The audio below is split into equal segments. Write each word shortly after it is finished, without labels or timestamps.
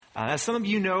As some of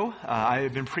you know,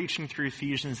 I've been preaching through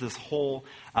Ephesians this whole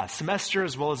semester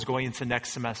as well as going into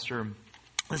next semester.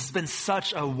 This has been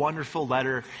such a wonderful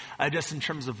letter just in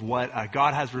terms of what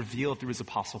God has revealed through his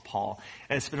Apostle Paul.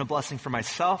 And it's been a blessing for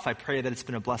myself. I pray that it's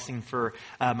been a blessing for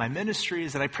my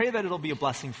ministries, and I pray that it'll be a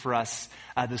blessing for us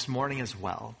this morning as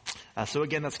well. So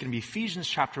again, that's going to be Ephesians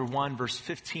chapter 1, verse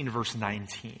 15 to verse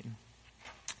 19.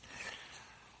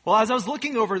 Well, as I was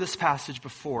looking over this passage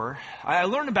before, I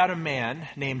learned about a man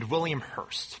named William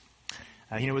Hearst.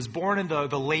 He was born in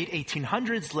the late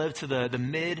 1800s, lived to the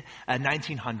mid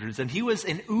 1900s, and he was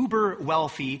an uber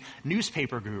wealthy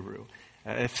newspaper guru.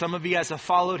 If some of you guys have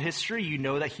followed history, you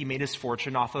know that he made his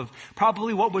fortune off of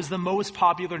probably what was the most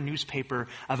popular newspaper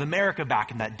of America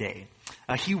back in that day.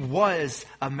 He was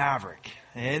a maverick,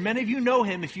 and many of you know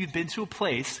him if you've been to a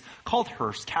place called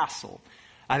Hearst Castle.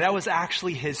 That was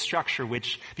actually his structure,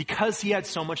 which, because he had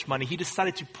so much money, he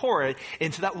decided to pour it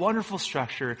into that wonderful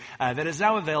structure that is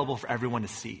now available for everyone to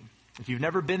see. If you've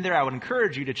never been there, I would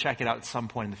encourage you to check it out at some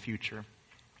point in the future.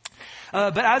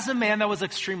 But as a man that was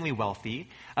extremely wealthy,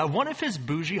 one of his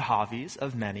bougie hobbies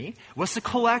of many was to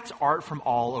collect art from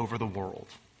all over the world.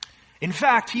 In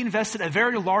fact, he invested a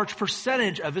very large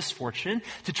percentage of his fortune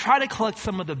to try to collect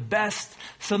some of the best,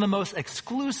 some of the most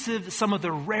exclusive, some of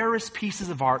the rarest pieces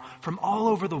of art from all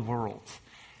over the world.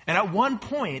 And at one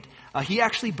point, he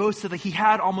actually boasted that he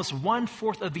had almost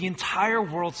 1/4 of the entire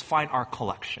world's fine art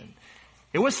collection.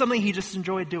 It was something he just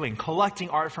enjoyed doing, collecting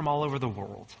art from all over the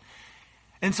world.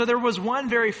 And so there was one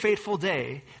very fateful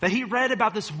day that he read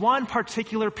about this one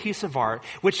particular piece of art,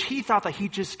 which he thought that he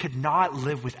just could not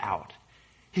live without.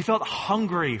 He felt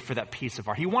hungry for that piece of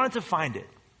art. He wanted to find it.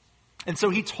 And so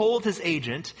he told his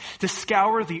agent to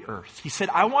scour the earth. He said,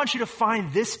 I want you to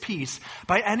find this piece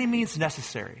by any means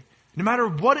necessary. No matter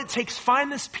what it takes, find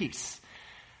this piece.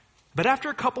 But after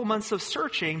a couple months of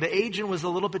searching, the agent was a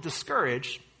little bit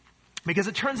discouraged because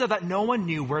it turns out that no one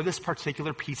knew where this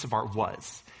particular piece of art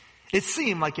was. It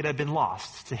seemed like it had been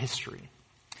lost to history.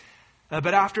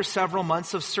 But after several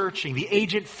months of searching, the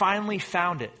agent finally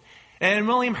found it. And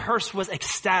William Hearst was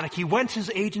ecstatic. He went to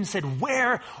his agent and said,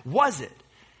 where was it?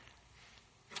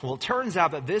 Well, it turns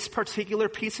out that this particular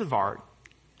piece of art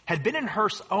had been in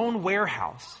Hearst's own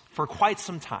warehouse for quite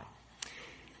some time.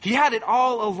 He had it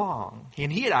all along,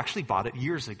 and he had actually bought it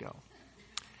years ago.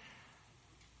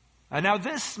 Now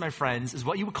this, my friends, is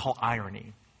what you would call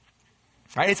irony.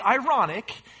 Right? It's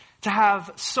ironic to have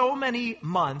so many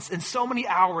months and so many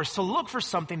hours to look for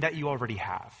something that you already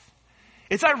have.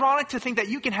 It's ironic to think that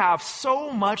you can have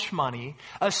so much money,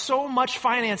 so much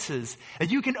finances, that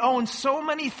you can own so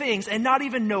many things and not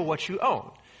even know what you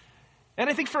own. And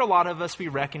I think for a lot of us, we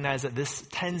recognize that this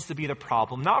tends to be the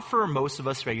problem, not for most of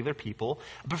us regular people,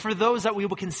 but for those that we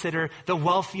will consider the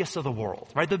wealthiest of the world,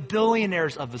 right? The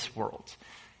billionaires of this world.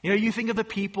 You think of the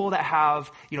people that have,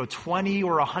 20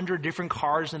 or 100 different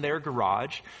cars in their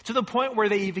garage to the point where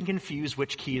they even confuse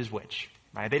which key is which.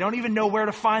 Right? They don't even know where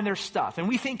to find their stuff. And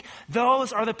we think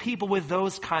those are the people with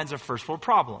those kinds of first world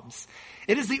problems.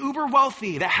 It is the uber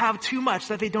wealthy that have too much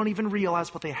that they don't even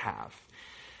realize what they have.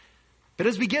 But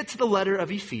as we get to the letter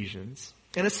of Ephesians,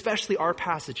 and especially our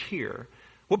passage here,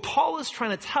 what Paul is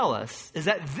trying to tell us is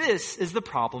that this is the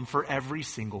problem for every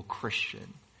single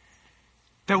Christian.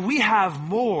 That we have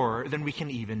more than we can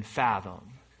even fathom.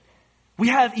 We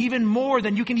have even more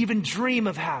than you can even dream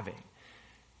of having.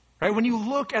 Right? When you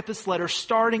look at this letter,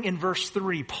 starting in verse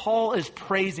 3, Paul is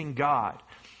praising God.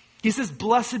 He says,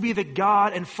 blessed be the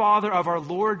God and Father of our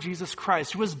Lord Jesus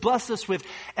Christ, who has blessed us with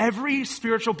every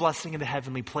spiritual blessing in the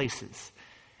heavenly places.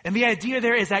 And the idea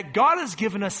there is that God has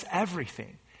given us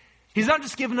everything. He's not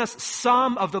just given us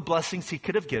some of the blessings he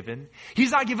could have given.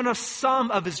 He's not given us some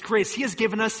of his grace. He has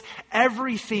given us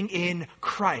everything in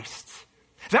Christ.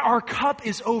 That our cup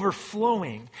is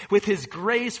overflowing with his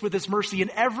grace, with his mercy,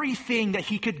 and everything that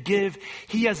he could give,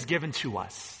 he has given to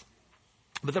us.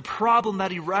 But the problem that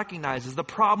he recognizes, the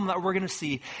problem that we're going to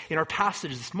see in our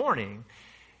passage this morning,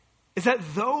 is that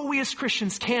though we as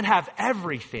Christians can't have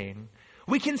everything,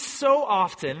 we can so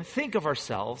often think of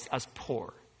ourselves as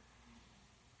poor.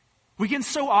 We can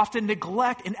so often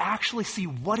neglect and actually see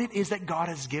what it is that God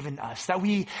has given us. That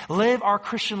we live our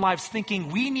Christian lives thinking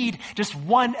we need just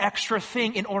one extra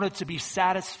thing in order to be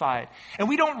satisfied. And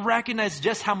we don't recognize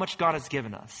just how much God has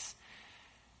given us.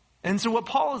 And so what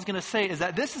Paul is going to say is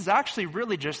that this is actually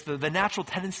really just the natural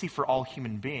tendency for all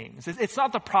human beings. It's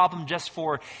not the problem just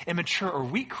for immature or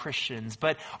weak Christians,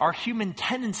 but our human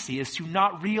tendency is to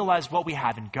not realize what we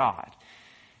have in God.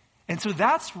 And so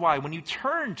that's why when you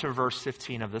turn to verse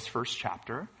 15 of this first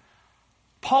chapter,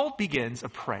 Paul begins a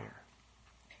prayer.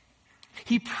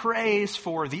 He prays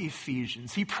for the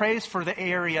Ephesians. He prays for the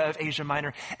area of Asia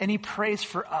Minor. And he prays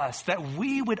for us that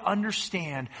we would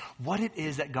understand what it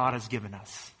is that God has given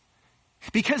us.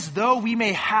 Because though we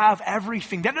may have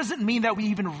everything, that doesn't mean that we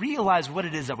even realize what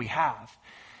it is that we have.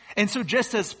 And so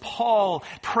just as Paul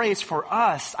prays for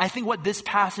us, I think what this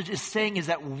passage is saying is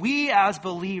that we as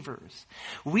believers,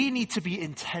 we need to be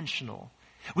intentional.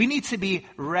 We need to be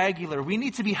regular. We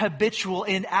need to be habitual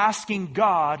in asking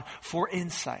God for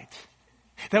insight.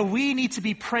 That we need to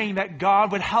be praying that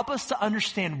God would help us to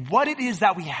understand what it is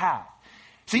that we have.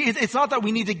 See, it's not that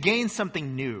we need to gain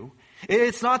something new.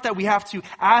 It's not that we have to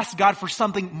ask God for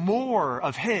something more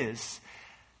of His,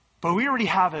 but we already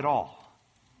have it all.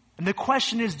 And the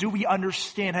question is, do we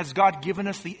understand? Has God given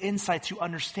us the insight to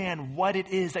understand what it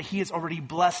is that He has already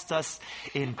blessed us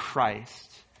in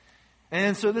Christ?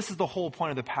 And so this is the whole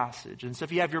point of the passage. And so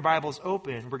if you have your Bibles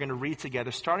open, we're going to read together,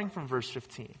 starting from verse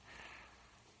 15.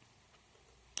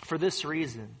 For this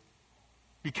reason,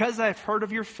 because I have heard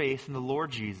of your faith in the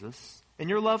Lord Jesus and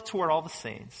your love toward all the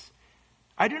saints,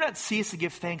 I do not cease to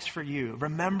give thanks for you,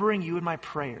 remembering you in my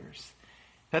prayers,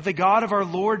 that the God of our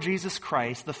Lord Jesus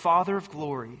Christ, the Father of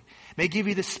glory, may give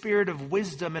you the spirit of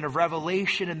wisdom and of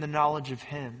revelation in the knowledge of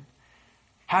Him,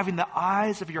 having the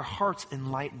eyes of your hearts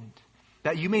enlightened,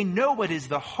 that you may know what is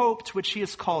the hope to which He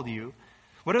has called you,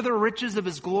 what are the riches of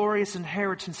His glorious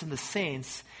inheritance in the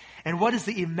saints, and what is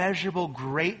the immeasurable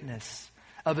greatness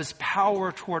of His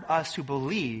power toward us who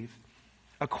believe,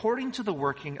 according to the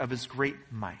working of His great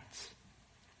might.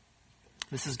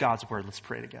 This is God's word. Let's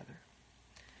pray together.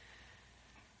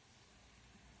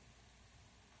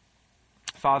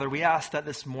 Father, we ask that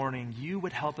this morning you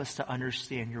would help us to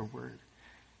understand your word.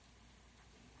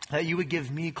 That you would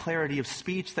give me clarity of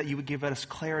speech, that you would give us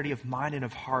clarity of mind and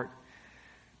of heart.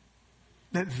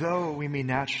 That though we may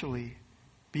naturally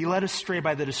be led astray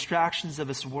by the distractions of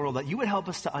this world, that you would help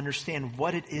us to understand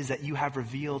what it is that you have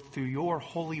revealed through your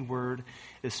holy word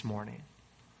this morning.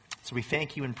 So we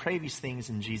thank you and pray these things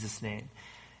in Jesus' name.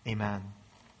 Amen.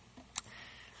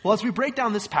 Well, as we break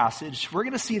down this passage, we're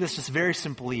going to see this just very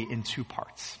simply in two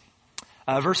parts.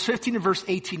 Verse 15 and verse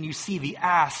 18, you see the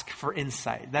ask for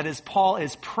insight. That is, Paul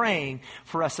is praying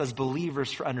for us as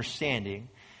believers for understanding.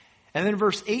 And then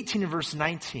verse 18 and verse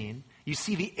 19, you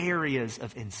see the areas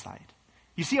of insight.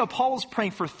 You see how Paul is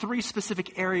praying for three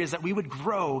specific areas that we would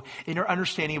grow in our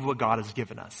understanding of what God has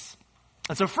given us.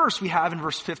 And so first we have in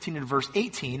verse 15 and verse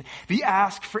 18, the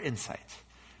ask for insight.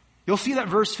 You'll see that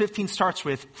verse 15 starts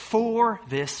with, for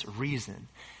this reason.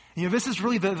 This is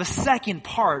really the second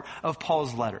part of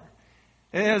Paul's letter.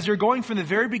 As you're going from the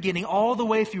very beginning all the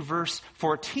way through verse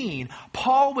 14,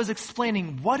 Paul was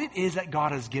explaining what it is that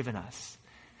God has given us.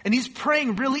 And he's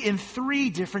praying really in three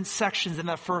different sections in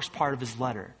that first part of his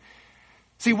letter.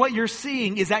 See, what you're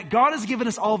seeing is that God has given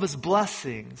us all of His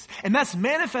blessings, and that's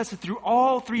manifested through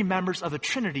all three members of the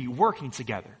Trinity working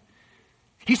together.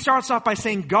 He starts off by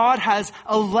saying God has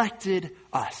elected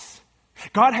us.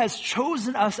 God has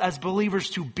chosen us as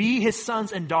believers to be His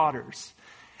sons and daughters.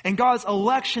 And God's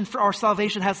election for our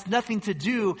salvation has nothing to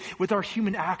do with our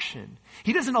human action.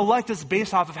 He doesn't elect us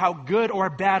based off of how good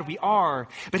or bad we are,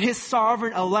 but His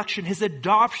sovereign election, His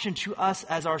adoption to us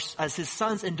as His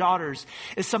sons and daughters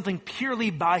is something purely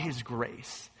by His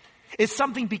grace. It's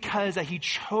something because that He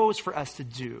chose for us to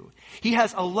do. He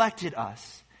has elected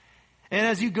us. And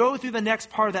as you go through the next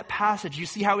part of that passage, you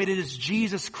see how it is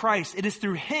Jesus Christ. It is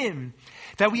through Him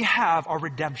that we have our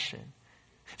redemption.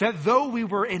 That though we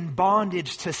were in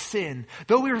bondage to sin,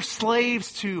 though we were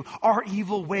slaves to our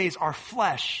evil ways, our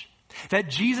flesh, that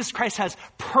Jesus Christ has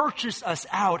purchased us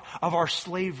out of our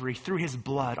slavery through His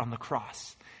blood on the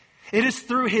cross. It is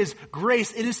through His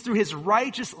grace, it is through His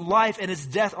righteous life and His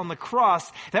death on the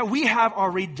cross that we have our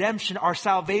redemption, our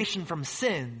salvation from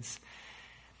sins.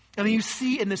 And you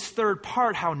see in this third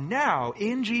part how now,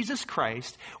 in Jesus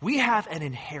Christ, we have an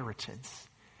inheritance.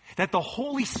 That the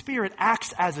Holy Spirit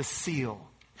acts as a seal.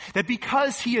 That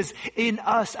because He is in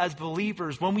us as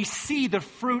believers, when we see the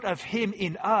fruit of Him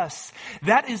in us,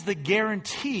 that is the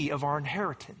guarantee of our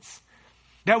inheritance.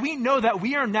 That we know that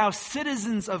we are now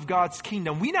citizens of God's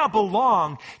kingdom. We now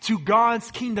belong to God's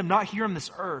kingdom, not here on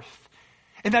this earth.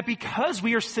 And that because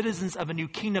we are citizens of a new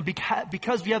kingdom,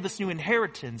 because we have this new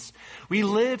inheritance, we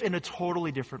live in a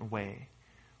totally different way.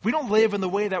 We don't live in the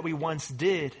way that we once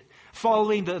did,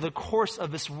 following the course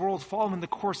of this world, following the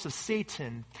course of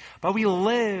Satan, but we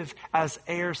live as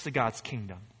heirs to God's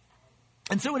kingdom.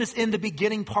 And so it is in the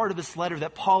beginning part of this letter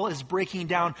that Paul is breaking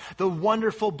down the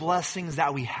wonderful blessings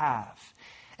that we have.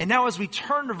 And now as we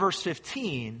turn to verse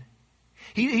 15,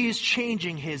 he is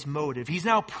changing his motive. He's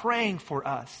now praying for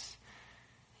us.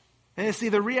 And you see,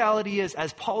 the reality is,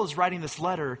 as Paul is writing this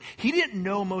letter, he didn't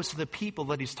know most of the people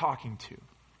that he's talking to.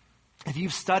 If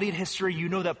you've studied history, you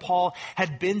know that Paul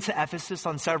had been to Ephesus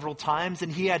on several times,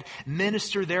 and he had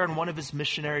ministered there on one of his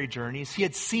missionary journeys. He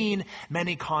had seen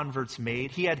many converts made.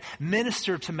 He had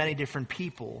ministered to many different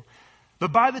people.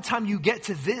 But by the time you get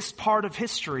to this part of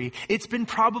history, it's been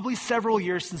probably several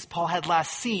years since Paul had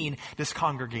last seen this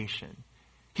congregation.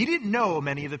 He didn't know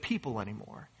many of the people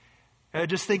anymore.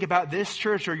 Just think about this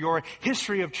church or your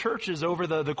history of churches over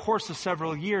the course of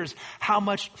several years, how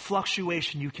much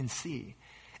fluctuation you can see.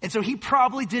 And so he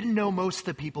probably didn't know most of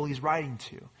the people he's writing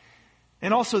to.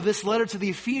 And also, this letter to the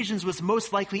Ephesians was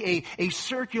most likely a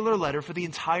circular letter for the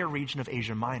entire region of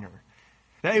Asia Minor.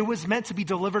 That it was meant to be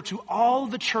delivered to all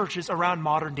the churches around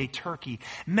modern-day Turkey,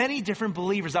 many different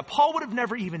believers that Paul would have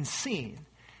never even seen.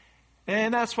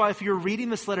 And that's why if you're reading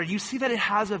this letter, you see that it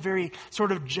has a very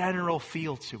sort of general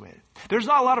feel to it. There's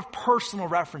not a lot of personal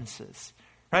references.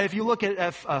 Right? If you look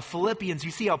at Philippians, you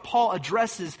see how Paul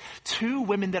addresses two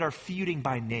women that are feuding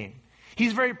by name.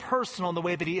 He's very personal in the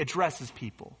way that he addresses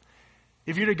people.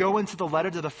 If you're to go into the letter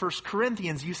to the 1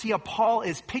 Corinthians, you see how Paul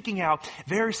is picking out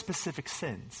very specific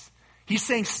sins. He's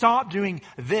saying stop doing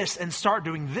this and start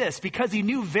doing this because he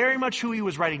knew very much who he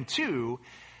was writing to.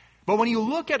 But when you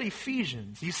look at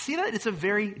Ephesians, you see that it's a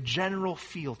very general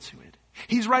feel to it.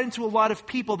 He's writing to a lot of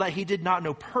people that he did not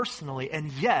know personally,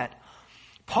 and yet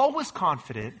Paul was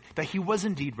confident that he was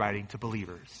indeed writing to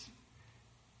believers.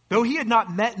 Though he had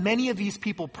not met many of these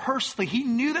people personally, he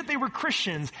knew that they were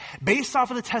Christians based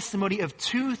off of the testimony of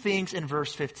two things in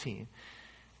verse 15.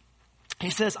 He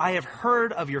says, I have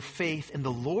heard of your faith in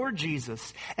the Lord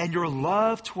Jesus and your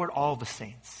love toward all the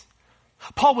saints.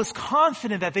 Paul was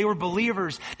confident that they were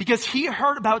believers because he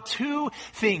heard about two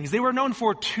things. They were known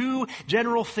for two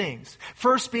general things.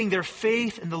 First being their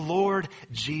faith in the Lord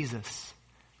Jesus.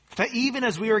 That even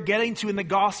as we are getting to in the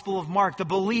Gospel of Mark, the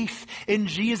belief in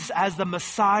Jesus as the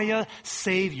Messiah,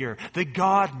 Savior, the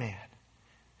God-man.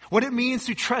 What it means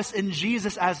to trust in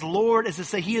Jesus as Lord is to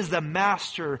say He is the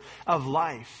master of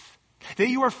life. That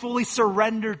you are fully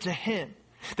surrendered to Him.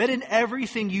 That in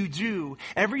everything you do,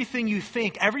 everything you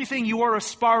think, everything you are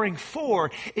aspiring for,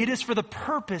 it is for the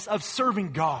purpose of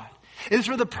serving God. It is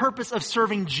for the purpose of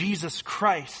serving Jesus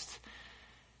Christ.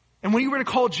 And when you were to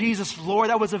call Jesus Lord,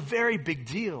 that was a very big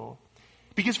deal.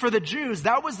 Because for the Jews,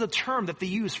 that was the term that they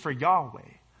used for Yahweh.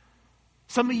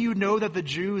 Some of you know that the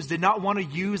Jews did not want to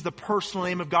use the personal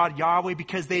name of God, Yahweh,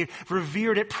 because they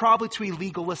revered it probably to a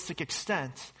legalistic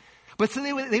extent. But so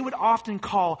they would often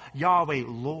call Yahweh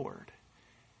Lord.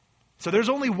 So there's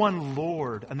only one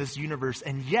Lord in this universe,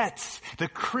 and yet the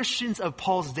Christians of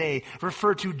Paul's day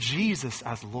referred to Jesus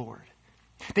as Lord.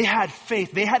 They had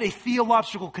faith. They had a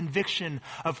theological conviction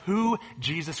of who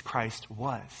Jesus Christ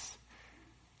was.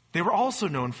 They were also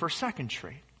known for a second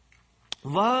trait.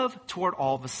 Love toward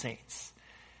all the saints.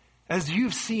 As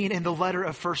you've seen in the letter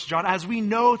of 1 John, as we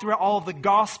know throughout all of the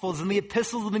Gospels and the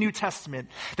epistles of the New Testament,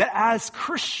 that as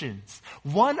Christians,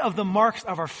 one of the marks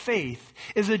of our faith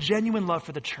is a genuine love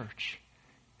for the church.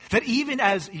 That even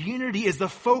as unity is the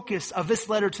focus of this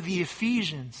letter to the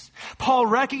Ephesians, Paul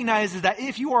recognizes that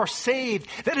if you are saved,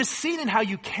 that is seen in how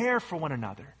you care for one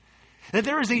another. That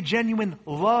there is a genuine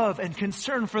love and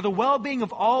concern for the well-being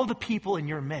of all the people in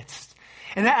your midst.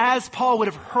 And that as Paul would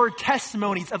have heard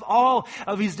testimonies of all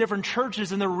of these different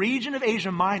churches in the region of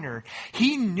Asia Minor,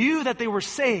 he knew that they were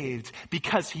saved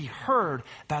because he heard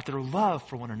about their love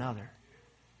for one another.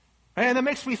 Right? And that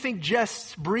makes me think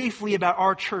just briefly about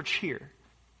our church here.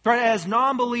 Right, as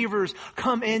non-believers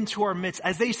come into our midst,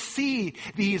 as they see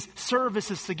these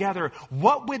services together,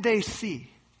 what would they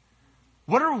see?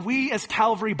 What are we as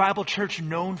Calvary Bible Church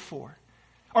known for?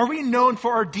 Are we known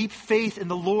for our deep faith in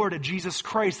the Lord Jesus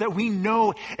Christ, that we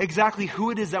know exactly who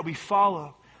it is that we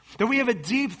follow? That we have a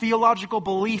deep theological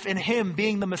belief in Him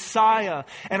being the Messiah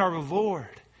and our Lord?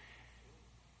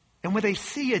 And would they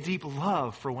see a deep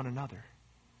love for one another?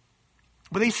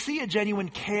 But they see a genuine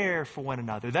care for one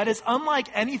another. That is unlike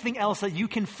anything else that you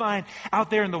can find out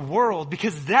there in the world,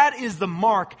 because that is the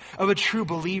mark of a true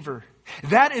believer.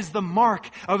 That is the mark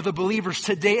of the believers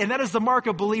today, and that is the mark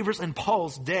of believers in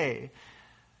Paul's day.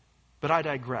 But I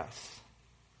digress.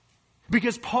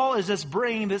 Because Paul is just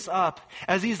bringing this up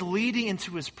as he's leading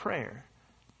into his prayer.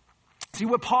 See,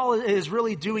 what Paul is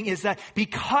really doing is that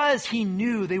because he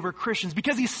knew they were Christians,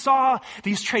 because he saw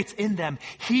these traits in them,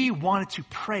 he wanted to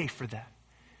pray for them.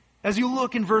 As you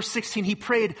look in verse 16, he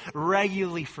prayed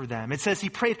regularly for them. It says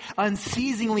he prayed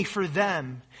unceasingly for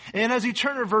them. And as you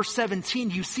turn to verse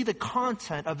 17, you see the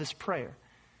content of this prayer.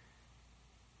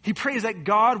 He prays that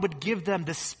God would give them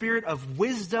the spirit of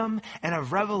wisdom and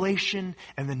of revelation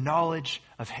and the knowledge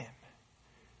of Him.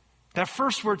 That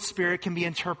first word Spirit can be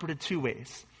interpreted two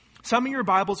ways. Some of your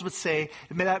Bibles would say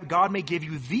that God may give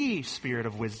you the Spirit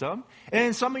of wisdom.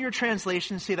 And some of your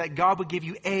translations say that God would give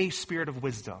you a Spirit of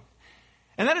wisdom.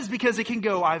 And that is because it can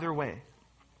go either way.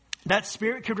 That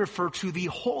Spirit could refer to the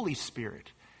Holy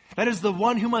Spirit. That is the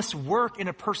one who must work in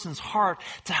a person's heart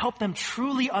to help them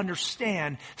truly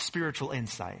understand spiritual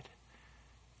insight.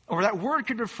 Or that word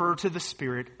could refer to the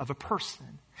spirit of a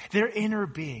person, their inner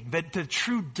being, the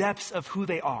true depths of who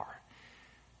they are.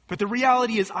 But the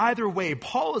reality is either way,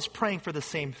 Paul is praying for the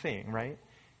same thing, right?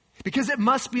 Because it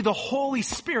must be the Holy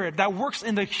Spirit that works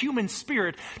in the human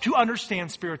spirit to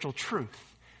understand spiritual truth.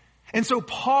 And so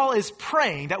Paul is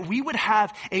praying that we would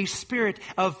have a spirit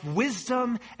of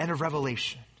wisdom and of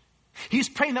revelation. He's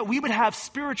praying that we would have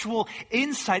spiritual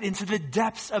insight into the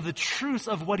depths of the truth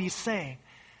of what he's saying.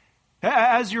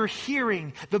 As you're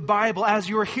hearing the Bible, as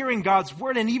you're hearing God's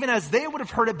word, and even as they would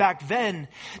have heard it back then,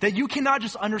 that you cannot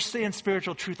just understand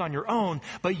spiritual truth on your own,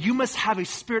 but you must have a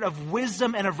spirit of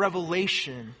wisdom and of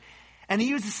revelation. And he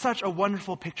uses such a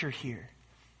wonderful picture here.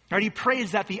 Right? He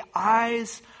prays that the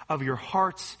eyes of your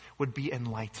hearts would be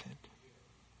enlightened.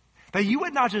 That you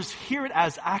would not just hear it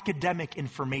as academic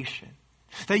information.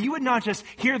 That you would not just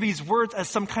hear these words as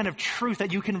some kind of truth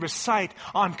that you can recite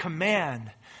on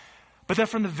command. But that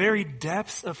from the very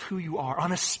depths of who you are,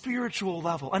 on a spiritual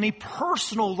level, on a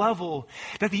personal level,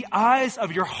 that the eyes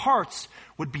of your hearts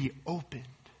would be opened.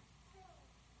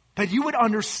 That you would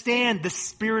understand the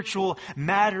spiritual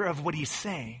matter of what he's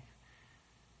saying.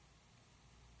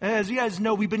 As you guys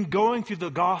know, we've been going through the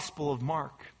Gospel of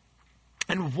Mark.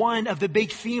 And one of the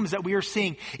big themes that we are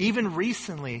seeing even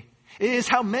recently is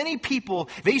how many people,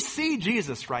 they see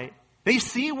Jesus, right? They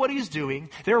see what he's doing.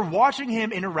 They're watching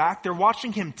him interact. They're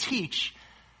watching him teach.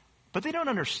 But they don't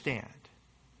understand.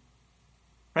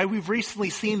 Right? We've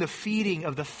recently seen the feeding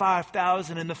of the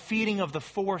 5,000 and the feeding of the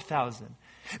 4,000.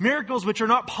 Miracles which are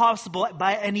not possible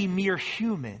by any mere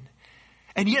human.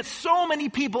 And yet so many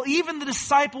people, even the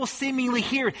disciples seemingly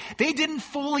here, they didn't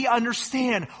fully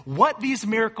understand what these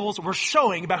miracles were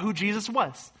showing about who Jesus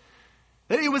was.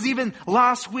 It was even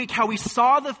last week how we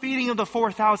saw the feeding of the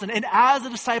 4,000, and as the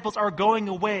disciples are going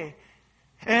away,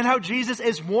 and how Jesus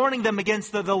is warning them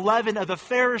against the leaven of the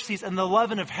Pharisees and the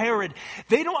leaven of Herod,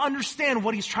 they don't understand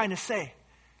what he's trying to say.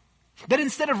 That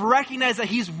instead of recognize that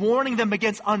he's warning them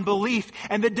against unbelief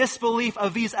and the disbelief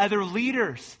of these other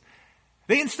leaders,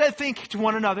 they instead think to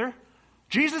one another,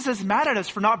 Jesus is mad at us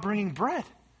for not bringing bread.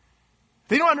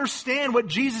 They don't understand what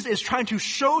Jesus is trying to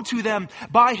show to them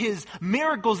by his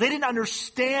miracles. They didn't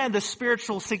understand the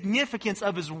spiritual significance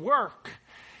of his work.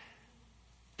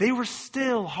 They were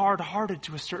still hard-hearted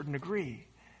to a certain degree.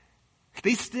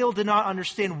 They still did not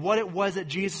understand what it was that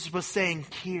Jesus was saying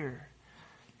here.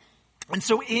 And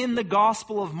so in the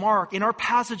Gospel of Mark, in our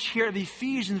passage here at the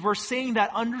Ephesians, we're saying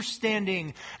that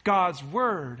understanding God's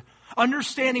word,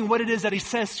 understanding what it is that he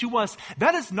says to us,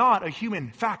 that is not a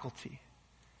human faculty.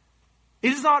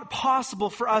 It is not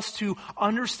possible for us to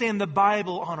understand the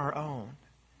Bible on our own.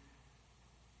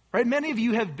 Right? Many of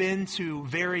you have been to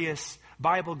various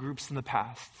Bible groups in the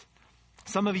past.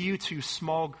 Some of you to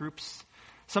small groups.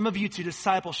 Some of you to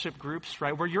discipleship groups,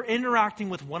 right? Where you're interacting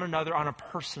with one another on a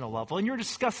personal level. And you're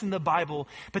discussing the Bible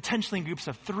potentially in groups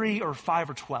of 3 or 5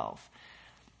 or 12.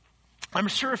 I'm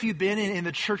sure if you've been in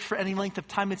the church for any length of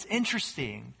time, it's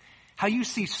interesting how you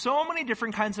see so many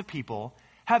different kinds of people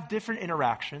have different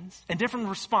interactions and different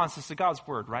responses to God's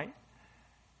word, right?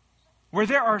 Where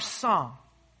there are some,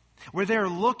 where they're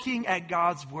looking at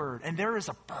God's word and there is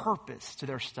a purpose to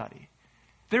their study.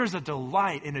 There is a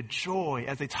delight and a joy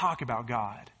as they talk about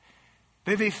God.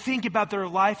 They think about their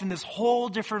life in this whole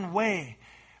different way,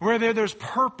 where there's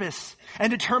purpose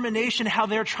and determination, how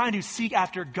they're trying to seek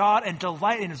after God and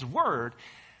delight in his word.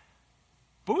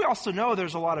 But we also know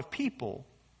there's a lot of people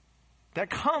that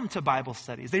come to Bible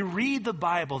studies. They read the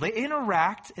Bible. They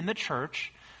interact in the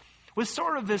church with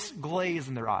sort of this glaze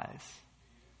in their eyes.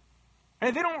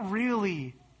 And they don't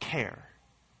really care.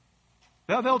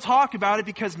 They'll talk about it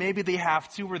because maybe they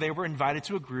have to, or they were invited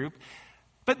to a group.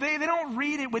 But they don't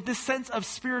read it with this sense of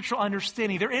spiritual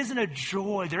understanding. There isn't a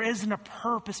joy. There isn't a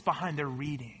purpose behind their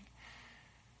reading.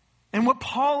 And what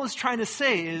Paul is trying to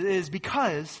say is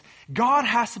because God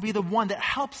has to be the one that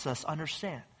helps us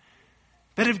understand.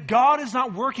 That if God is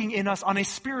not working in us on a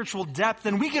spiritual depth,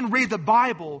 then we can read the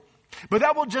Bible, but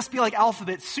that will just be like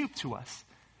alphabet soup to us.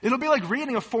 It'll be like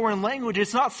reading a foreign language.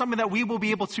 It's not something that we will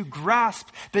be able to grasp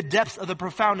the depths of the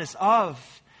profoundness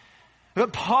of.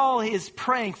 But Paul is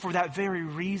praying for that very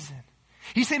reason.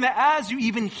 He's saying that as you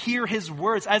even hear his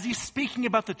words, as he's speaking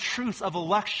about the truths of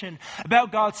election,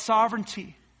 about God's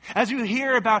sovereignty, As you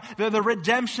hear about the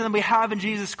redemption that we have in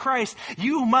Jesus Christ,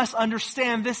 you must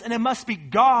understand this, and it must be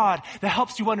God that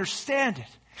helps you understand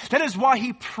it. That is why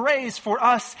he prays for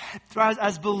us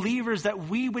as believers, that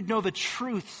we would know the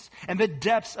truths and the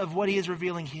depths of what he is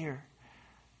revealing here.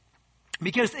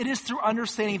 Because it is through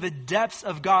understanding the depths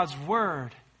of God's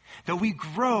word that we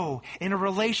grow in a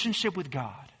relationship with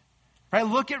God. Right?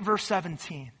 Look at verse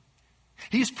 17.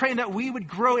 He's praying that we would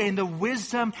grow in the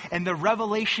wisdom and the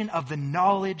revelation of the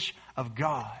knowledge of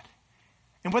God.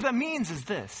 And what that means is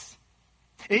this.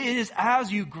 It is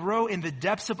as you grow in the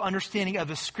depths of understanding of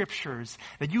the scriptures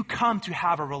that you come to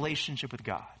have a relationship with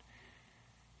God.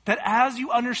 That as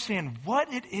you understand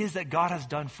what it is that God has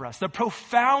done for us, the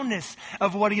profoundness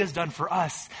of what he has done for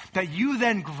us, that you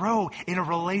then grow in a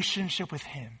relationship with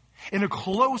him, in a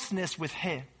closeness with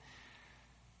him.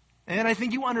 And I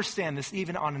think you understand this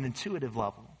even on an intuitive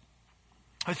level.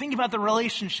 I think about the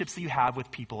relationships that you have with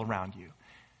people around you.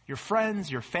 Your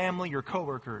friends, your family, your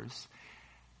coworkers.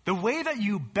 The way that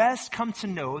you best come to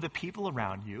know the people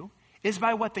around you is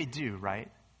by what they do,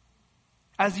 right?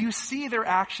 As you see their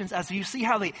actions, as you see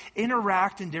how they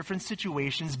interact in different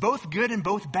situations, both good and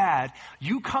both bad,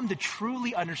 you come to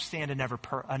truly understand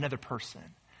another person.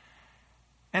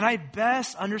 And I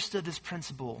best understood this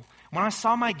principle when I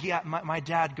saw my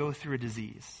dad go through a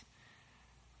disease.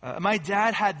 My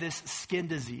dad had this skin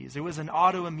disease. It was an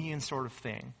autoimmune sort of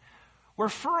thing, where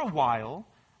for a while,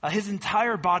 his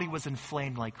entire body was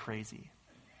inflamed like crazy.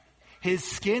 His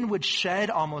skin would shed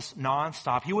almost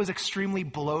nonstop. He was extremely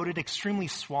bloated, extremely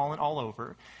swollen all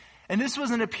over. And this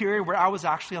was in a period where I was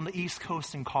actually on the East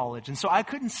Coast in college. And so I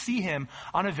couldn't see him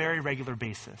on a very regular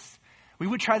basis. We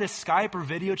would try to Skype or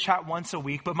video chat once a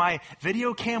week, but my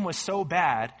video cam was so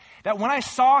bad that when I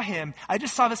saw him, I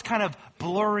just saw this kind of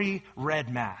blurry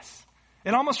red mass.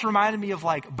 It almost reminded me of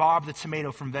like Bob the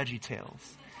Tomato from VeggieTales.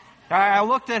 I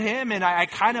looked at him and I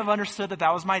kind of understood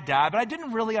that was my dad, but I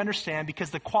didn't really understand because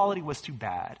the quality was too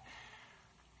bad.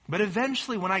 But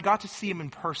eventually when I got to see him in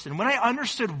person, when I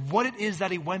understood what it is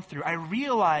that he went through, I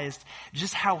realized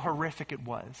just how horrific it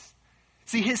was.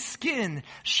 See, his skin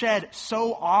shed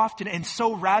so often and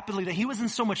so rapidly that he was in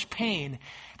so much pain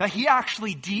that he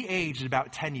actually de-aged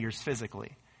about 10 years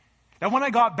physically. Now, when I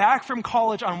got back from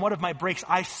college on one of my breaks,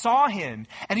 I saw him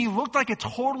and he looked like a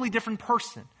totally different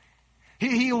person.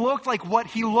 He looked like what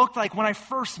he looked like when I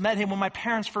first met him, when my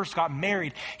parents first got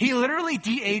married. He literally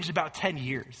de-aged about 10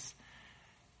 years.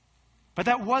 But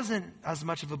that wasn't as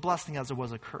much of a blessing as it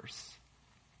was a curse.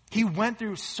 He went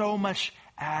through so much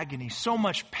agony, so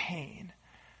much pain.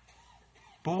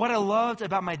 But what I loved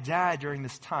about my dad during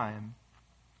this time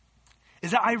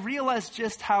is that I realized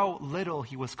just how little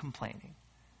he was complaining.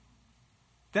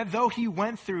 That though he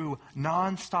went through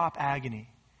nonstop agony,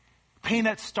 pain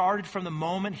that started from the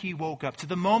moment he woke up to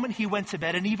the moment he went to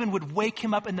bed and even would wake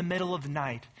him up in the middle of the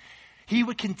night, he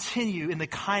would continue in the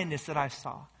kindness that I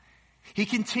saw. He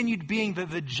continued being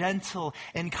the gentle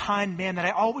and kind man that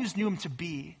I always knew him to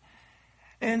be.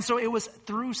 And so it was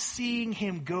through seeing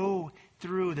him go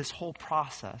through this whole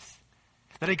process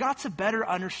that I got to better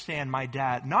understand my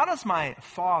dad, not as my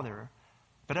father,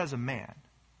 but as a man.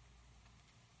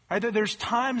 Right? There's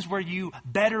times where you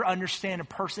better understand a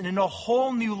person in a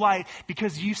whole new light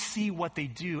because you see what they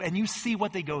do and you see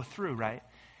what they go through, right?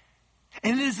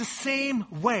 And it is the same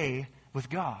way with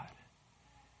God.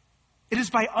 It is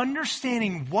by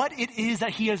understanding what it is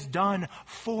that he has done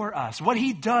for us, what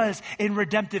he does in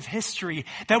redemptive history,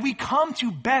 that we come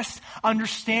to best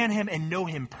understand him and know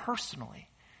him personally.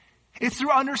 It's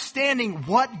through understanding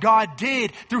what God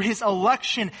did through his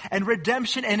election and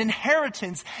redemption and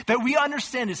inheritance that we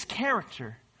understand his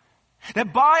character.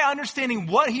 That by understanding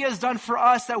what he has done for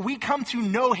us, that we come to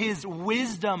know his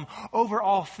wisdom over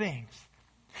all things.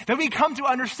 That we come to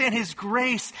understand his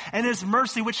grace and his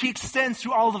mercy, which he extends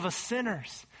to all of us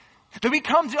sinners. That we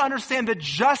come to understand the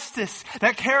justice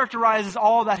that characterizes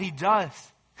all that he does.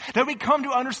 That we come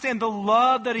to understand the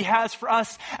love that he has for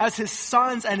us as his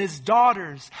sons and his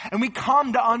daughters. And we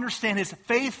come to understand his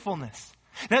faithfulness.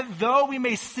 That though we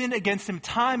may sin against him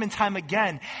time and time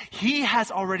again, he has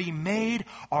already made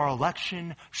our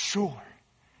election sure.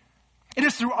 It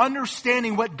is through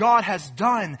understanding what God has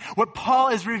done, what Paul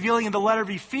is revealing in the letter of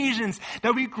Ephesians,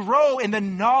 that we grow in the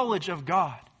knowledge of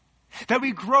God. That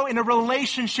we grow in a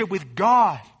relationship with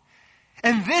God.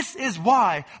 And this is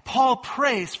why Paul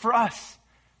prays for us.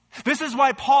 This is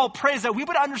why Paul prays that we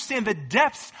would understand the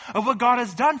depths of what God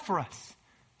has done for us.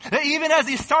 That even as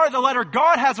he started the letter,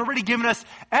 God has already given us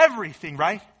everything,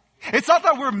 right? It's not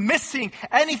that we're missing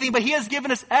anything, but he has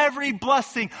given us every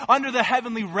blessing under the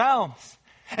heavenly realms.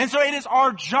 And so it is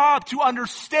our job to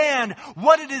understand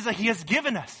what it is that he has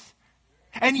given us.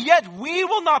 And yet we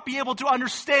will not be able to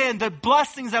understand the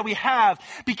blessings that we have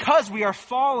because we are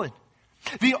fallen.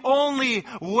 The only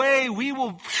way we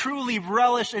will truly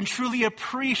relish and truly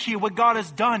appreciate what God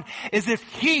has done is if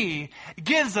He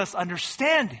gives us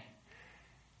understanding.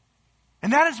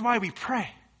 And that is why we pray.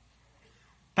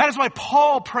 That is why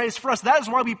Paul prays for us. That is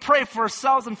why we pray for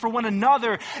ourselves and for one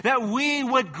another, that we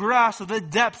would grasp the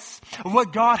depths of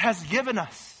what God has given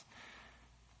us.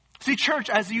 See, church,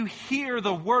 as you hear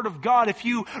the Word of God, if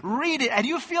you read it and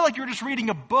you feel like you're just reading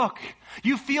a book,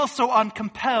 you feel so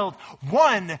uncompelled.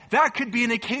 One, that could be an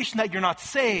indication that you're not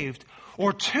saved.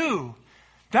 Or two,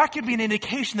 that could be an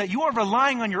indication that you are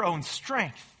relying on your own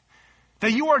strength.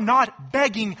 That you are not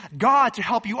begging God to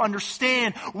help you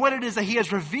understand what it is that He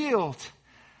has revealed.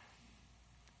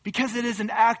 Because it is an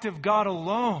act of God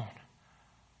alone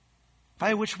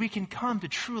by which we can come to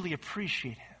truly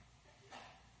appreciate Him.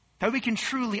 That we can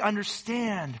truly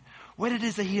understand what it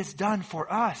is that He has done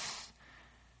for us.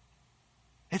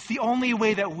 It's the only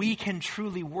way that we can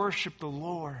truly worship the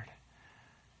Lord.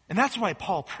 And that's why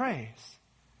Paul prays.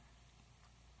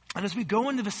 And as we go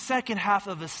into the second half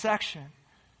of this section,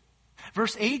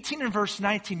 verse 18 and verse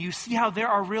 19, you see how there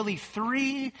are really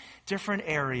three different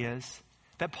areas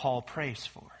that Paul prays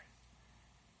for.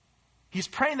 He's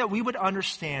praying that we would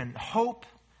understand hope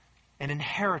and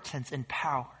inheritance and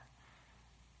power.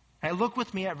 Now look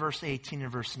with me at verse 18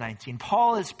 and verse 19.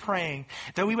 Paul is praying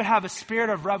that we would have a spirit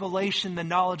of revelation, the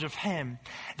knowledge of Him,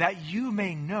 that you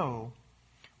may know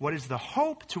what is the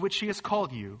hope to which He has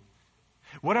called you,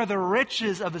 what are the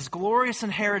riches of His glorious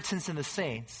inheritance in the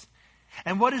saints,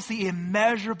 and what is the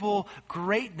immeasurable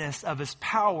greatness of His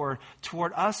power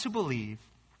toward us who believe,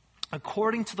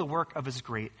 according to the work of His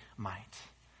great might.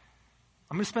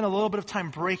 I'm going to spend a little bit of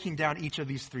time breaking down each of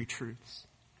these three truths.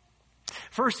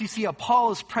 First, you see how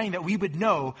Paul is praying that we would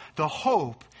know the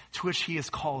hope to which He has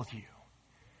called you.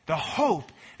 The hope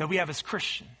that we have as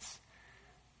Christians.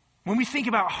 When we think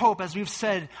about hope, as we've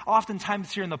said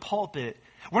oftentimes here in the pulpit,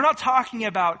 we're not talking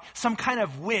about some kind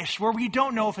of wish where we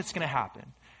don't know if it's going to happen.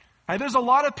 Right? There's a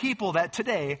lot of people that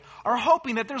today are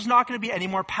hoping that there's not going to be any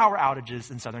more power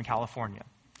outages in Southern California.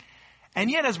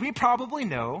 And yet, as we probably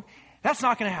know, that's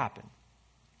not going to happen.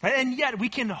 Right? And yet we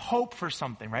can hope for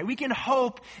something, right? We can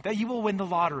hope that you will win the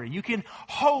lottery. You can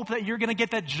hope that you're going to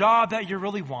get that job that you're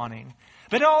really wanting.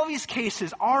 But in all these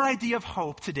cases, our idea of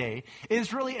hope today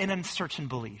is really an uncertain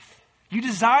belief. You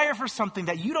desire for something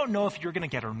that you don't know if you're going to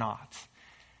get or not.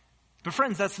 But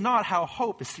friends, that's not how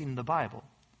hope is seen in the Bible.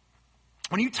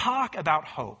 When you talk about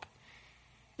hope,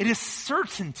 it is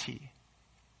certainty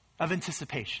of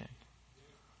anticipation.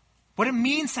 What it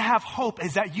means to have hope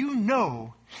is that you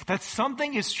know that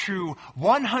something is true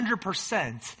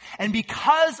 100%, and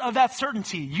because of that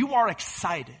certainty, you are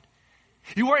excited.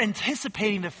 You are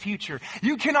anticipating the future.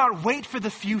 You cannot wait for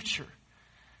the future.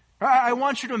 I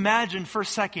want you to imagine for a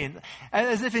second,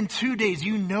 as if in 2 days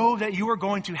you know that you are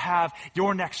going to have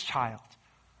your next child.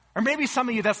 Or maybe some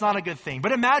of you, that's not a good thing.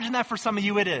 But imagine that for some of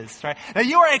you it is, right? That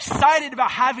you are excited about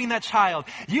having that child.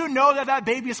 You know that that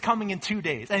baby is coming in 2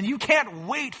 days, and you can't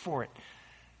wait for it.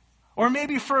 Or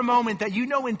maybe for a moment that you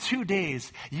know in 2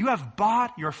 days, you have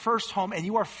bought your first home and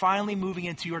you are finally moving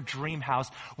into your dream house,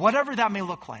 whatever that may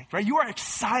look like, right? You are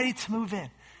excited to move in.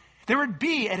 There would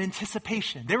be an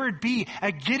anticipation. There would be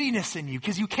a giddiness in you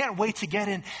because you can't wait to get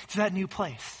into that new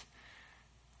place.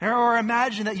 Or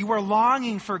imagine that you are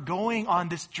longing for going on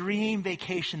this dream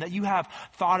vacation that you have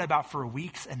thought about for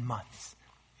weeks and months.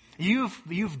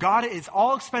 You've got it. It's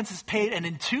all expenses paid. And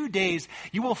in 2 days,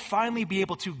 you will finally be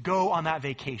able to go on that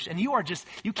vacation. And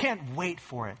you can't wait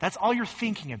for it. That's all you're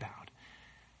thinking about.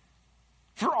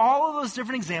 For all of those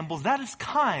different examples, that is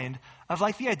kind of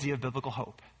like the idea of biblical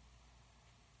hope.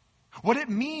 What it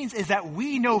means is that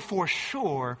we know for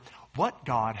sure what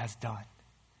God has done.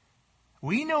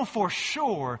 We know for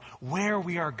sure where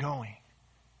we are going.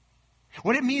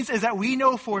 What it means is that we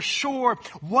know for sure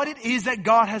what it is that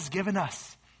God has given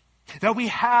us. That we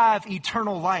have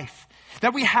eternal life.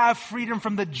 That we have freedom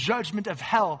from the judgment of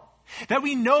hell. That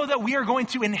we know that we are going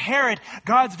to inherit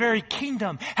God's very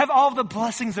kingdom. Have all the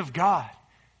blessings of God.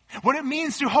 What it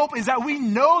means to hope is that we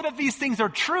know that these things are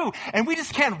true and we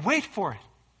just can't wait for it.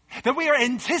 That we are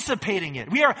anticipating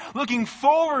it. We are looking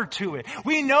forward to it.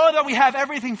 We know that we have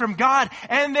everything from God,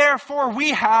 and therefore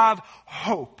we have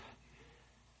hope.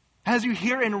 As you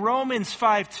hear in Romans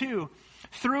 5:2,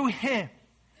 through Him,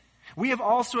 we have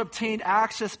also obtained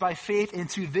access by faith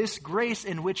into this grace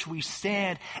in which we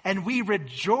stand, and we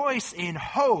rejoice in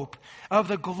hope of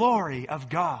the glory of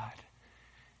God.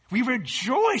 We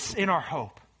rejoice in our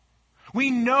hope. We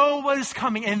know what is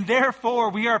coming, and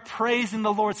therefore we are praising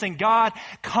the Lord, saying, God,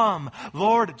 come.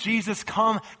 Lord Jesus,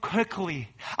 come quickly.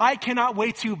 I cannot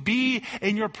wait to be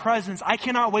in your presence. I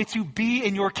cannot wait to be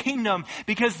in your kingdom,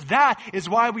 because that is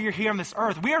why we are here on this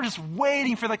earth. We are just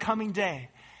waiting for the coming day.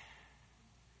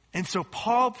 And so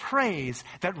Paul prays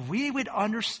that we would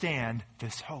understand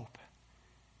this hope.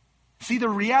 See, the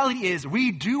reality is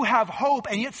we do have hope,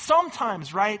 and yet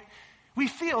sometimes, right, we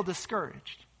feel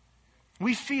discouraged.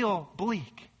 We feel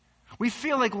bleak. We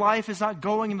feel like life is not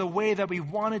going in the way that we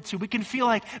want it to. We can feel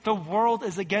like the world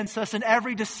is against us, and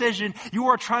every decision you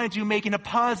are trying to make in a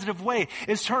positive way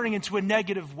is turning into a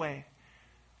negative way.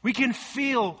 We can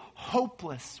feel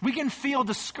hopeless. We can feel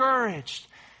discouraged.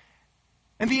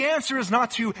 And the answer is not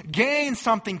to gain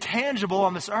something tangible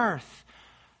on this earth.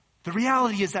 The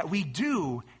reality is that we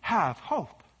do have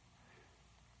hope.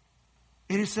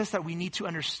 It is just that we need to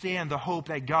understand the hope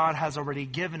that God has already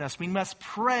given us. We must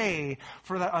pray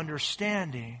for that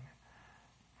understanding.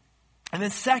 And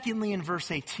then secondly, in verse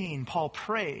 18, Paul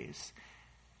prays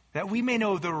that we may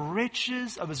know the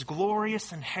riches of his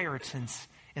glorious inheritance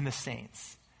in the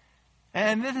saints.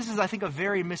 And this is, I think, a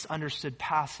very misunderstood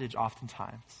passage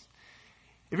oftentimes.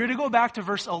 If you're to go back to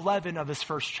verse 11 of this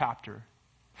first chapter,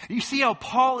 you see how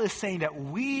Paul is saying that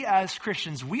we as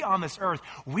Christians, we on this earth,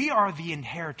 we are the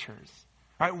inheritors.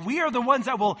 Right? We are the ones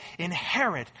that will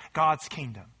inherit God's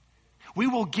kingdom. We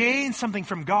will gain something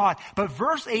from God. But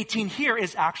verse 18 here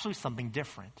is actually something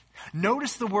different.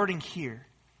 Notice the wording here.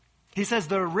 He says,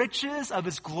 the riches of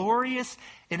his glorious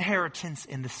inheritance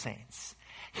in the saints.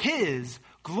 His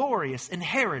glorious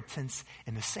inheritance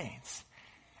in the saints.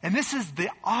 And this is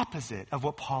the opposite of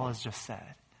what Paul has just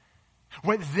said.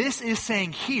 What this is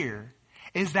saying here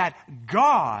is that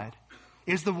God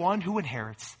is the one who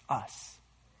inherits us.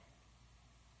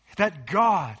 That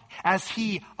God, as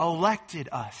he elected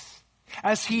us,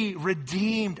 as he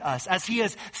redeemed us, as he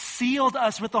has sealed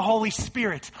us with the Holy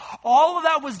Spirit, all of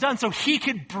that was done so he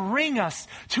could bring us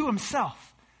to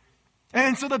himself.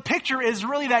 And so the picture is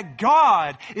really that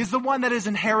God is the one that is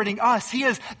inheriting us. He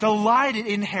is delighted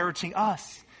in inheriting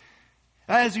us.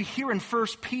 As you hear in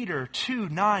 1 Peter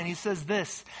 2:9, he says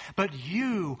this, but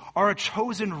you are a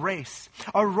chosen race,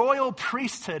 a royal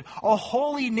priesthood, a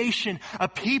holy nation, a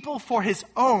people for his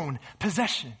own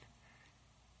possession.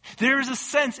 There is a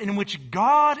sense in which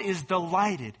God is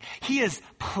delighted. He is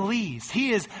pleased.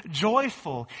 He is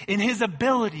joyful in his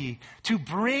ability to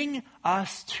bring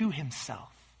us to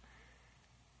himself.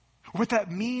 What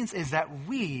that means is that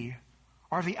we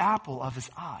are the apple of his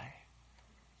eye.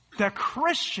 That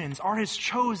Christians are his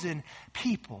chosen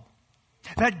people.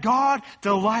 That God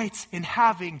delights in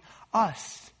having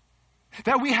us.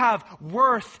 That we have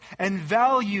worth and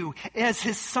value as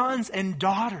his sons and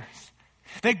daughters.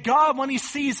 That God, when he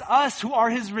sees us who are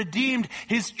his redeemed,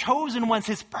 his chosen ones,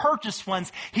 his purchased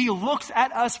ones, he looks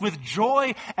at us with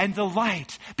joy and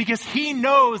delight because he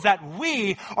knows that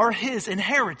we are his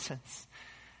inheritance.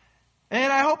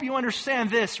 And I hope you understand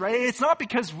this, right? It's not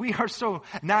because we are so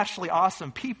naturally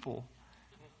awesome people.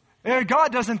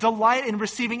 God doesn't delight in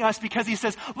receiving us because he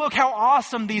says, look how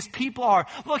awesome these people are.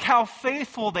 Look how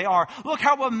faithful they are. Look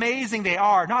how amazing they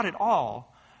are. Not at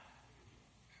all.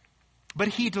 But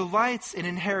he delights in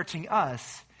inheriting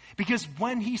us because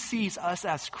when he sees us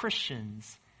as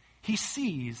Christians, he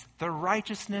sees the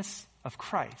righteousness of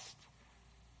Christ.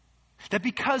 That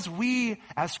because we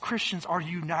as Christians are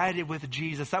united with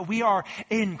Jesus, that we are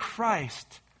in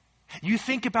Christ, you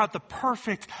think about the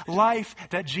perfect life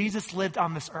that Jesus lived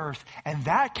on this earth, and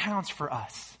that counts for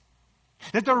us.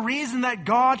 That the reason that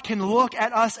God can look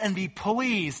at us and be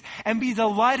pleased and be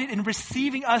delighted in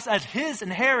receiving us as his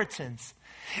inheritance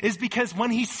is because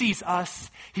when he sees us,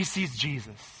 he sees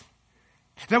Jesus.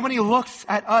 That when he looks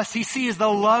at us, he sees the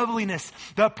loveliness,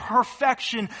 the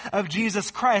perfection of Jesus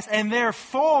Christ, and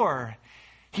therefore,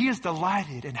 he is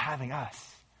delighted in having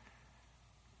us.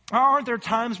 Aren't there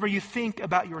times where you think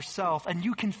about yourself and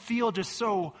you can feel just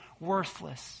so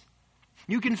worthless?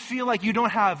 You can feel like you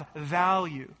don't have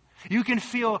value. You can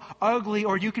feel ugly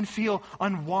or you can feel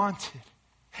unwanted.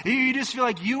 You just feel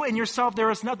like you and yourself,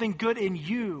 there is nothing good in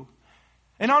you.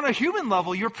 And on a human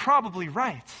level, you're probably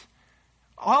right.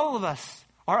 All of us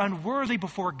are unworthy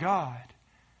before God.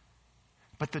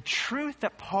 But the truth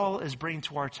that Paul is bringing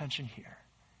to our attention here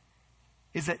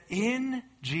is that in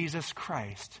Jesus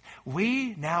Christ,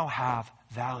 we now have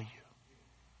value.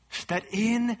 That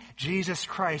in Jesus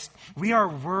Christ, we are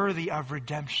worthy of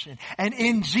redemption. And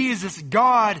in Jesus,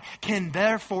 God can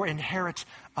therefore inherit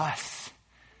us.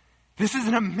 This is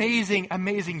an amazing,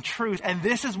 amazing truth. And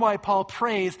this is why Paul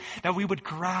prays that we would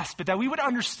grasp it, that we would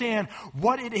understand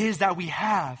what it is that we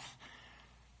have.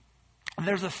 And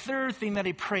there's a third thing that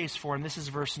he prays for, and this is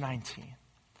verse 19.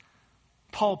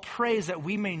 Paul prays that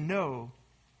we may know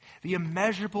the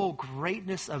immeasurable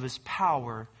greatness of his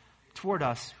power toward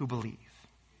us who believe.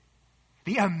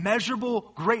 The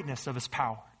immeasurable greatness of his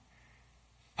power.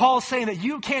 Paul is saying that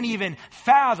you can't even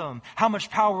fathom how much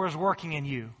power is working in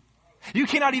you. You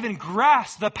cannot even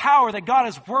grasp the power that God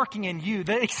is working in you,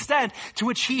 the extent to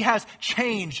which he has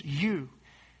changed you.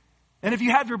 And if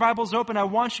you have your Bibles open, I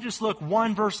want you to just look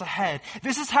one verse ahead.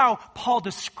 This is how Paul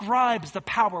describes the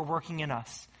power working in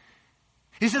us.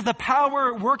 He says the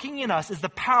power working in us is the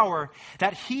power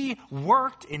that he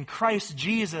worked in Christ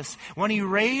Jesus when he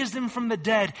raised him from the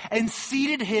dead and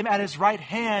seated him at his right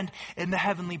hand in the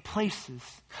heavenly places,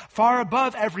 far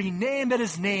above every name that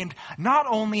is named, not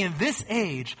only in this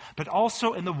age, but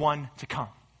also in the one to come.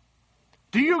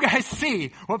 Do you guys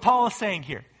see what Paul is saying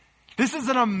here? This is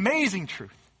an amazing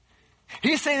truth.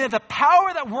 He's saying that the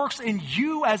power that works in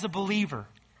you as a believer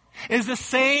is the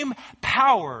same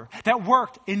power that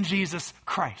worked in Jesus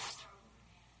Christ.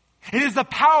 It is the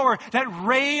power that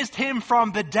raised him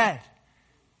from the dead.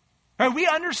 Right? We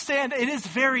understand that it is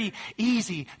very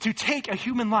easy to take a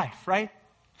human life, right?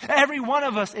 Every one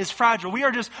of us is fragile. We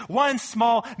are just one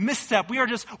small misstep. We are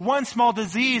just one small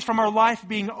disease from our life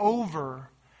being over.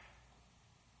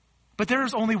 But there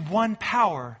is only one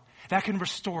power that can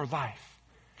restore life.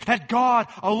 That God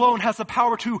alone has the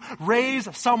power to raise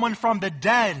someone from the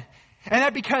dead. And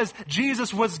that because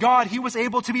Jesus was God, he was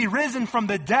able to be risen from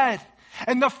the dead.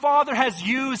 And the Father has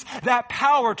used that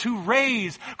power to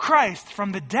raise Christ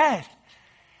from the dead.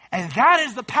 And that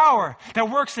is the power that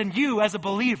works in you as a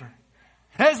believer.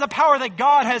 That is the power that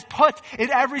God has put in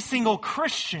every single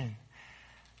Christian.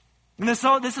 And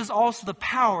this is also the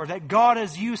power that God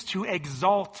has used to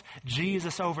exalt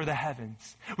Jesus over the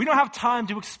heavens. We don't have time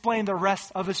to explain the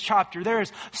rest of this chapter. There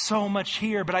is so much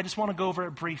here, but I just want to go over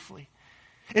it briefly.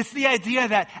 It's the idea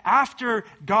that after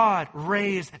God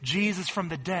raised Jesus from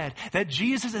the dead, that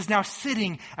Jesus is now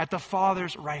sitting at the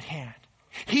Father's right hand.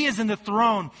 He is in the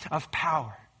throne of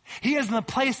power. He is in the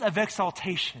place of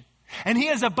exaltation. And he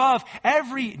is above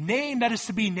every name that is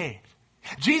to be named.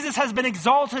 Jesus has been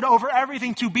exalted over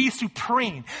everything to be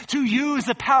supreme, to use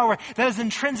the power that is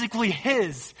intrinsically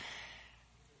his.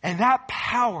 And that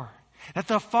power that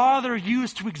the Father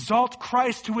used to exalt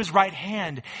Christ to his right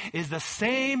hand is the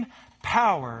same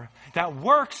power that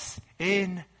works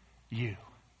in you.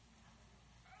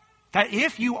 That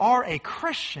if you are a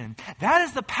Christian, that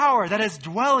is the power that is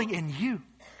dwelling in you,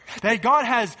 that God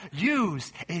has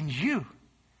used in you.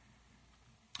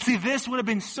 See, this would have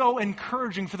been so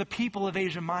encouraging for the people of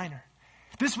Asia Minor.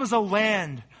 This was a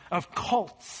land of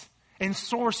cults and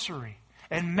sorcery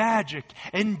and magic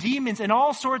and demons and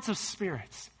all sorts of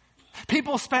spirits.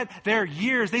 People spent their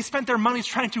monies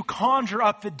trying to conjure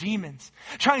up the demons,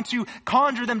 trying to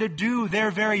conjure them to do their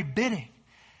very bidding.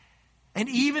 And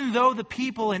even though the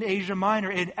people in Asia Minor,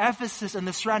 in Ephesus and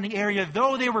the surrounding area,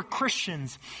 though they were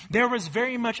Christians, there was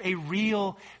very much a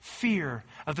real fear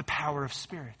of the power of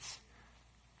spirits.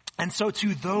 And so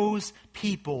to those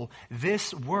people,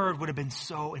 this word would have been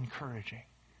so encouraging.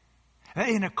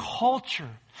 In a culture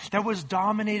that was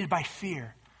dominated by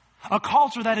fear, a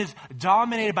culture that is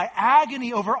dominated by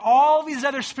agony over all these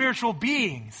other spiritual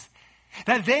beings,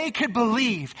 that they could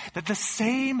believe that the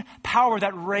same power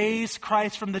that raised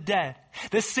Christ from the dead,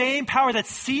 the same power that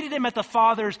seated him at the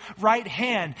Father's right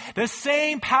hand, the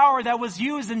same power that was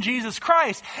used in Jesus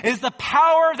Christ is the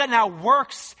power that now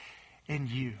works in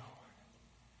you.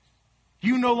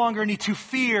 You no longer need to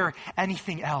fear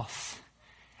anything else.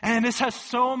 And this has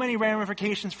so many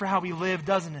ramifications for how we live,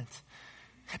 doesn't it?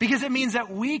 Because it means that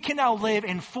we can now live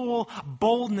in full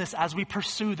boldness as we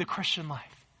pursue the Christian life.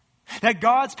 That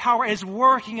God's power is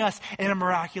working us in a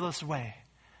miraculous way.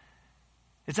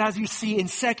 It's as you see in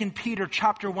 2 Peter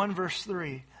chapter 1, verse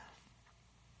 3.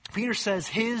 Peter says,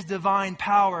 his divine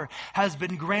power has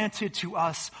been granted to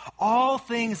us all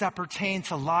things that pertain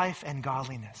to life and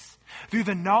godliness, through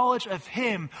the knowledge of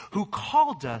him who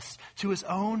called us to his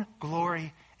own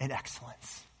glory and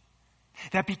excellence.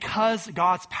 That because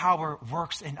God's power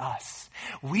works in us,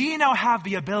 we now have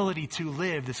the ability to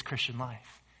live this Christian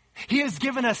life. He has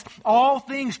given us all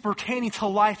things pertaining to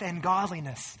life and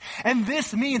godliness. And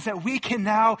this means that we can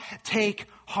now take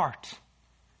heart.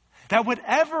 That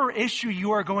whatever issue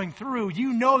you are going through,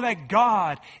 you know that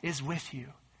God is with you.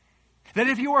 That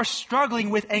if you are struggling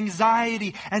with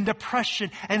anxiety and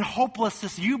depression and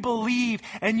hopelessness, you believe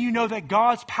and you know that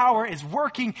God's power is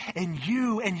working in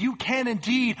you and you can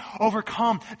indeed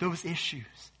overcome those issues.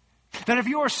 That if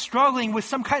you are struggling with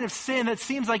some kind of sin that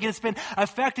seems like it's been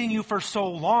affecting you for so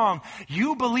long,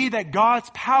 you believe that God's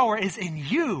power is in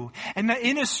you and that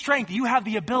in His strength you have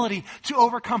the ability to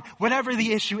overcome whatever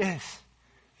the issue is.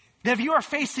 That if you are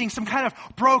facing some kind of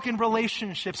broken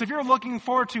relationships, if you're looking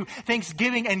forward to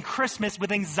Thanksgiving and Christmas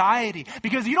with anxiety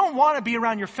because you don't want to be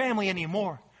around your family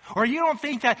anymore, or you don't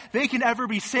think that they can ever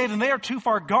be saved and they are too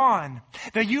far gone,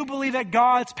 that you believe that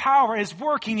God's power is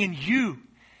working in you,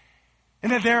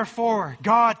 and that therefore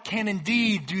God can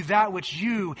indeed do that which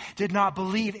you did not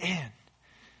believe in.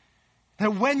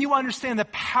 That when you understand the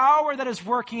power that is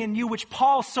working in you, which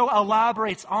Paul so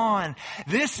elaborates on,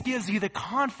 this gives you the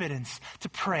confidence to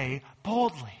pray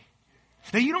boldly.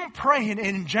 That you don't pray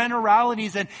in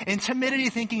generalities and in timidity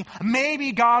thinking,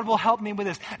 maybe God will help me with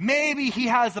this. Maybe He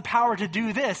has the power to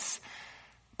do this.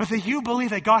 But that you believe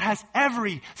that God has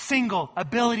every single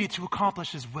ability to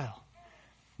accomplish His will.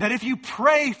 That if you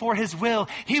pray for His will,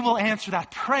 He will answer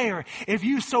that prayer if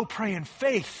you so pray in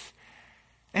faith.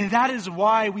 And that is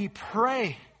why we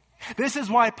pray. This is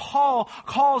why Paul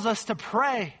calls us to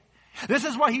pray. This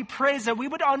is why he prays that we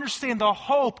would understand the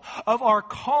hope of our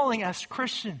calling as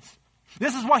Christians.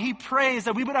 This is why he prays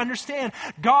that we would understand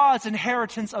God's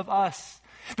inheritance of us.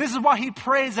 This is why he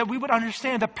prays that we would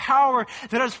understand the power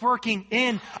that is working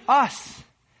in us.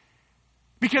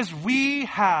 Because we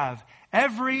have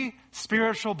every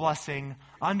spiritual blessing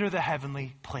under the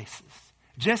heavenly places.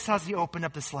 Just as he opened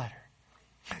up this letter.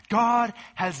 God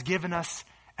has given us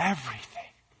everything.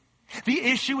 The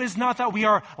issue is not that we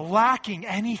are lacking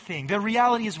anything. The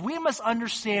reality is we must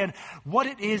understand what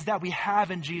it is that we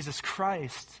have in Jesus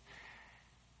Christ.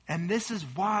 And this is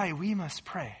why we must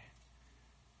pray.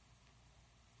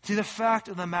 See, the fact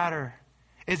of the matter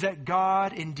is that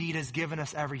God indeed has given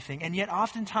us everything. And yet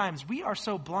oftentimes we are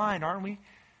so blind, aren't we?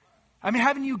 I mean,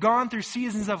 haven't you gone through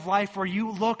seasons of life where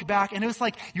you look back and it was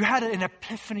like you had an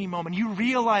epiphany moment. You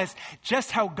realized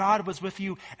just how God was with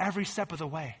you every step of the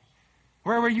way.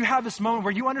 Where you have this moment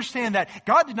where you understand that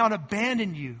God did not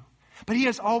abandon you, but He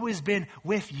has always been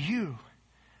with you.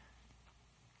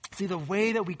 See, the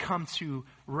way that we come to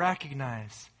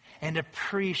recognize and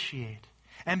appreciate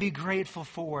and be grateful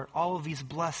for all of these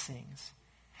blessings,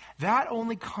 that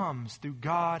only comes through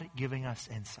God giving us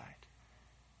insight.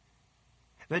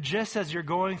 That just as you're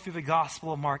going through the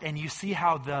Gospel of Mark and you see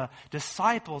how the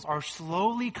disciples are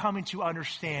slowly coming to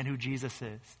understand who Jesus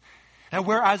is. And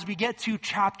whereas we get to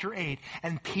chapter 8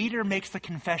 and Peter makes the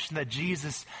confession that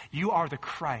Jesus, you are the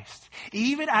Christ.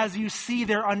 Even as you see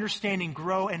their understanding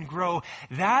grow and grow,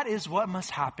 that is what must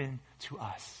happen to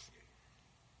us.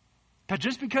 But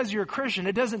just because you're a Christian,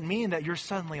 it doesn't mean that you're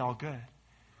suddenly all good.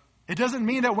 It doesn't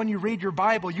mean that when you read your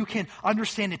Bible, you can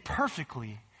understand it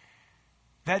perfectly.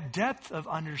 That depth of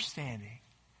understanding,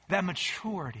 that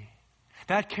maturity,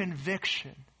 that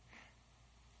conviction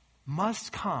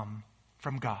must come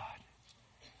from God.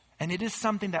 And it is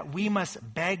something that we must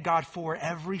beg God for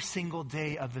every single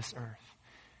day of this earth.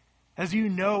 As you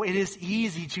know, it is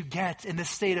easy to get in this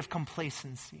state of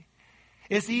complacency.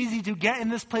 It's easy to get in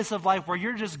this place of life where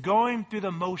you're just going through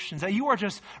the motions, that you are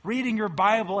just reading your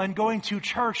Bible and going to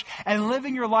church and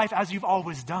living your life as you've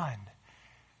always done.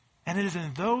 And it is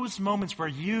in those moments where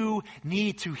you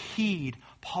need to heed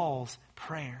Paul's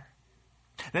prayer.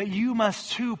 That you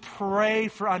must too pray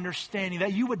for understanding.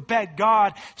 That you would beg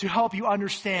God to help you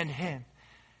understand Him.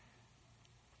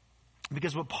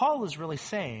 Because what Paul is really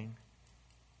saying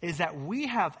is that we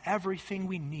have everything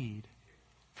we need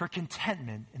for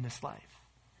contentment in this life.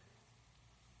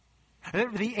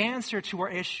 The answer to our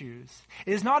issues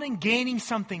is not in gaining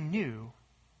something new,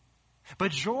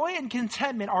 but joy and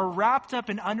contentment are wrapped up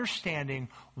in understanding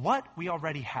what we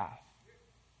already have.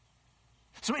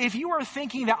 So if you are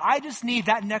thinking that I just need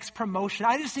that next promotion,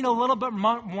 I just need a little bit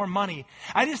more money,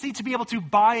 I just need to be able to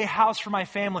buy a house for my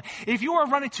family. If you are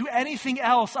running to anything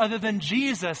else other than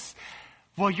Jesus,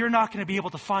 well, you're not going to be able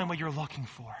to find what you're looking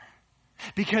for.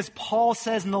 Because Paul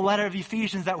says in the letter of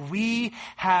Ephesians that we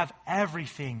have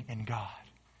everything in God.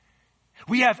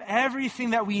 We have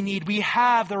everything that we need. We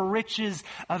have the riches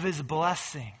of His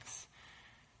blessings.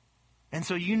 And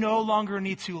so you no longer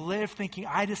need to live thinking,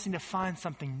 I just need to find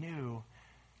something new.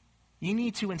 You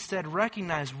need to instead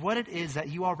recognize what it is that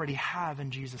you already have in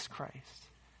Jesus Christ.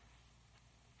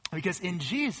 Because in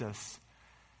Jesus,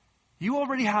 you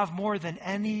already have more than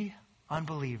any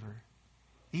unbeliever,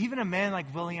 even a man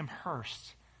like William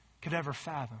Hurst, could ever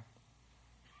fathom.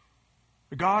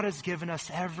 God has given us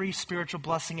every spiritual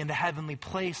blessing in the heavenly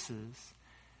places.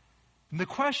 And the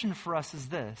question for us is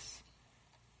this: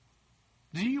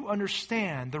 do you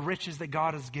understand the riches that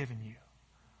God has given you?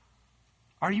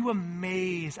 Are you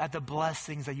amazed at the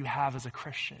blessings that you have as a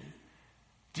Christian?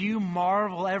 Do you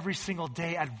marvel every single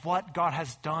day at what God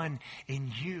has done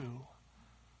in you?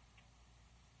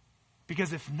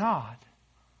 Because if not,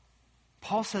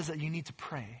 Paul says that you need to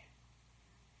pray.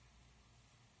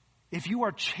 If you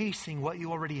are chasing what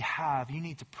you already have, you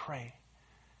need to pray.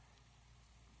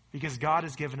 Because God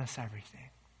has given us everything.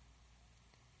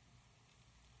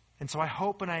 And so I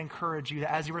hope and I encourage you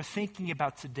that as you are thinking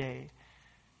about today,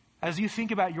 as you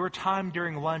think about your time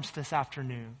during lunch this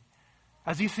afternoon,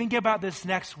 as you think about this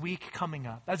next week coming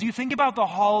up, as you think about the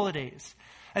holidays,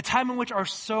 a time in which are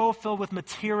so filled with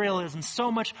materialism,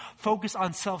 so much focus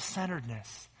on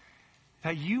self-centeredness,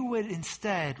 that you would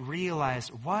instead realize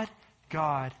what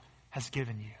God has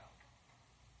given you.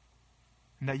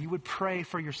 And that you would pray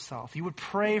for yourself. You would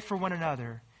pray for one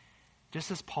another,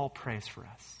 just as Paul prays for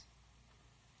us.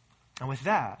 And with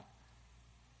that,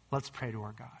 let's pray to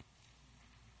our God.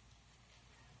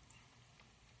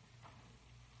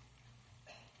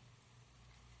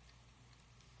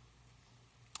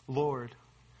 Lord,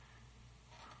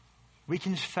 we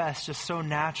confess just so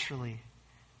naturally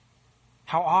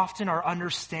how often our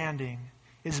understanding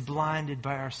is blinded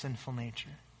by our sinful nature.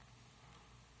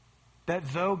 That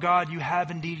though, God, you have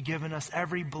indeed given us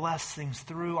every blessing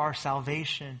through our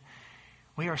salvation,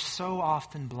 we are so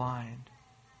often blind.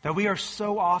 That we are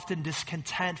so often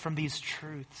discontent from these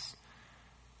truths.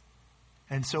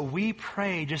 And so we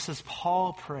pray, just as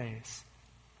Paul prays,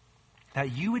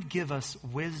 that you would give us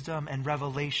wisdom and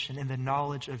revelation in the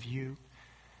knowledge of you.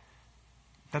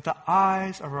 That the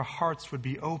eyes of our hearts would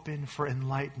be open for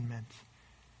enlightenment.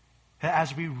 That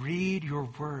as we read your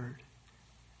word,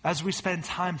 as we spend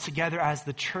time together as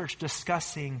the church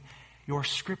discussing your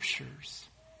scriptures,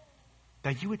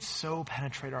 that you would so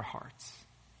penetrate our hearts.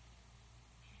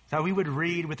 That we would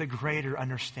read with a greater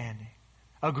understanding,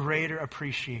 a greater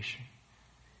appreciation,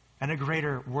 and a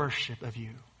greater worship of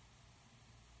you.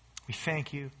 We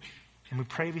thank you, and we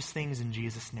pray these things in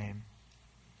Jesus' name.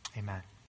 Amen.